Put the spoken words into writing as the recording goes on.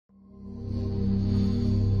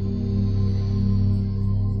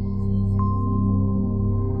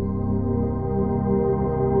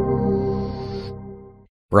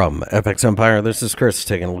From FXEmpire, this is Chris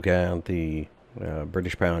taking a look at the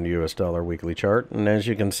British pound US dollar weekly chart. And as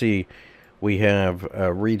you can see, we have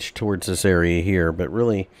reached towards this area here, but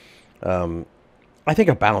really, I think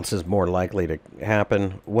a bounce is more likely to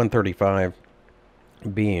happen. 135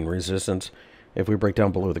 being resistance. If we break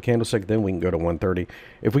down below the candlestick, then we can go to 130.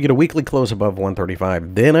 If we get a weekly close above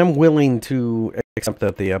 135, then I'm willing to accept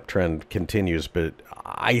that the uptrend continues, but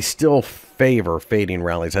I still favor fading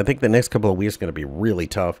rallies. I think the next couple of weeks are going to be really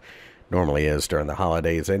tough. Normally is during the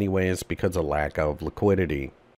holidays anyways because of lack of liquidity.